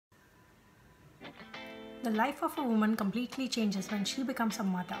The life of a woman completely changes when she becomes a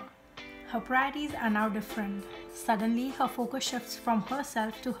mother. Her priorities are now different. Suddenly, her focus shifts from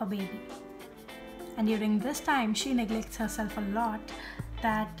herself to her baby. And during this time, she neglects herself a lot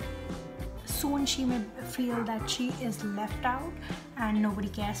that soon she may feel that she is left out and nobody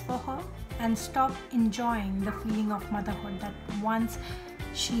cares for her, and stop enjoying the feeling of motherhood that once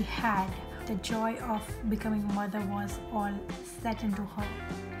she had. The joy of becoming a mother was all set into her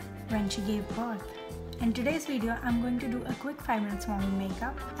when she gave birth. In today's video, I'm going to do a quick 5 minutes mommy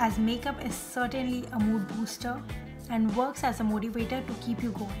makeup, as makeup is certainly a mood booster and works as a motivator to keep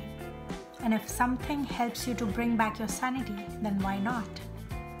you going. And if something helps you to bring back your sanity, then why not?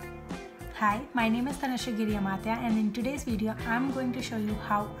 Hi, my name is Dhanashree Giri Amatya, and in today's video, I'm going to show you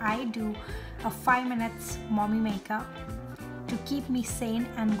how I do a 5 minutes mommy makeup to keep me sane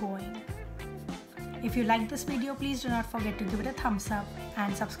and going. If you like this video, please do not forget to give it a thumbs up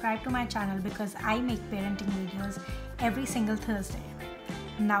and subscribe to my channel because I make parenting videos every single Thursday.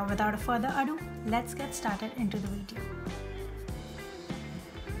 Now without further ado, let's get started into the video.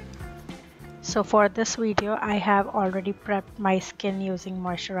 So for this video, I have already prepped my skin using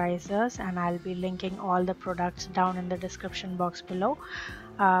moisturizers, and I'll be linking all the products down in the description box below.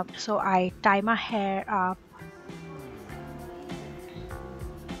 So I tie my hair up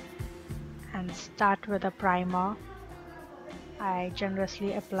and start with a primer. I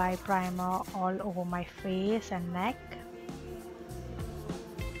generously apply primer all over my face and neck.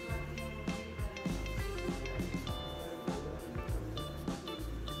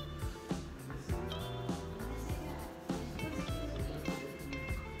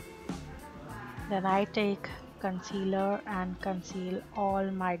 Then I take concealer and conceal all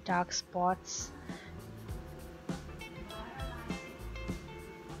my dark spots.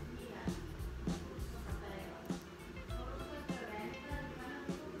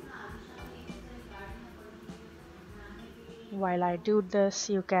 While I do this,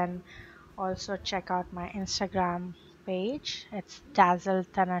 you can also check out my Instagram page. It's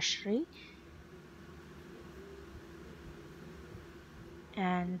Dhanashree.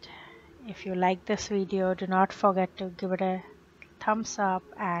 And if you like this video, do not forget to give it a thumbs up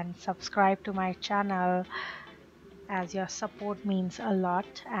and subscribe to my channel, as your support means a lot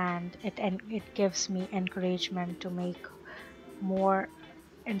and it gives me encouragement to make more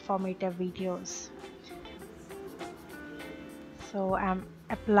informative videos. So I'm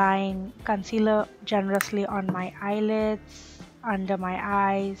applying concealer generously on my eyelids, under my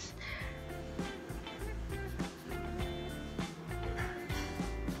eyes,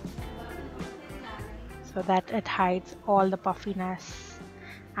 so that it hides all the puffiness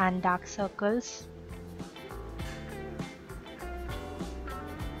and dark circles.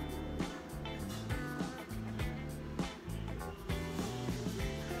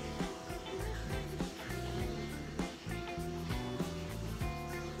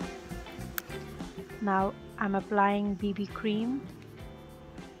 Now I'm applying BB cream,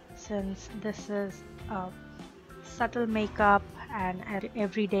 since this is a subtle makeup and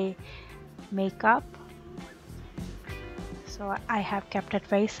everyday makeup. So I have kept it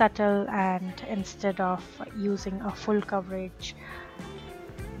very subtle, and instead of using a full coverage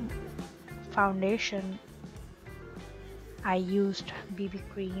foundation, I used BB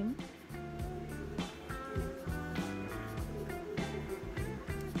cream.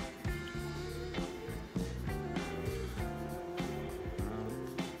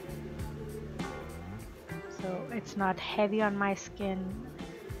 So it's not heavy on my skin,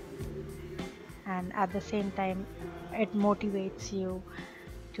 and at the same time it motivates you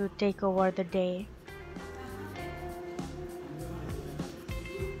to take over the day.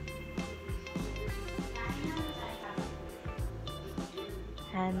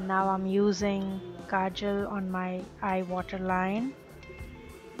 And now I'm using kajal on my eye waterline.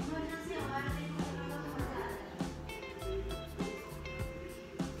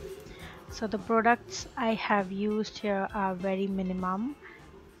 So the products I have used here are very minimum,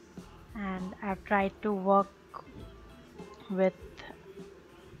 and I've tried to work with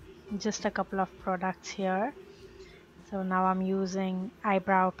just a couple of products here. So now I'm using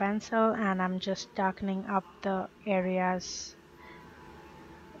eyebrow pencil, and I'm just darkening up the areas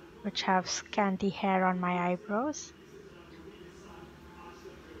which have scanty hair on my eyebrows.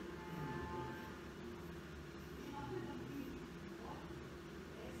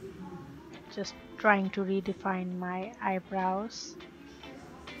 Just trying to redefine my eyebrows.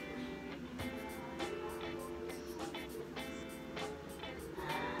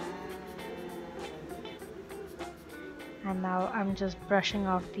 And now I'm just brushing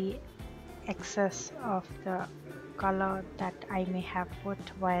off the excess of the color that I may have put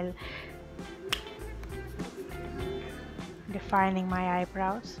while defining my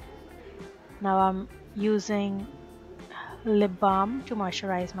eyebrows. Now I'm using lip balm to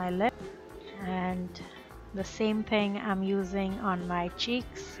moisturize my lip, and the same thing I'm using on my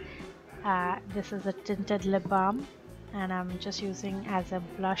cheeks. This is a tinted lip balm, and I'm just using as a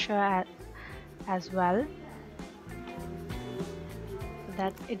blusher as well, so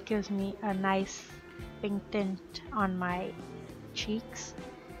that it gives me a nice pink tint on my cheeks.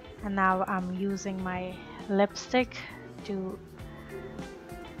 And now I'm using my lipstick to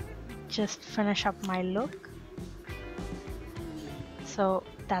just finish up my look. So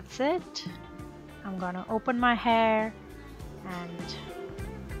that's it. I'm gonna open my hair and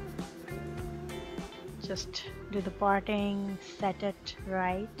just do the parting, set it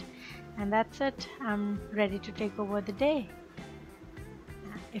right, and that's it. I'm ready to take over the day.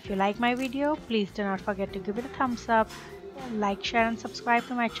 If you like my video, please do not forget to give it a thumbs up, like, share and subscribe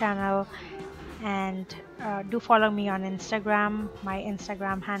to my channel, and do follow me on Instagram. My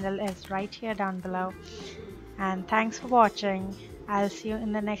Instagram handle is right here down below. And thanks for watching. I'll see you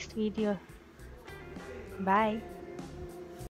in the next video. Bye.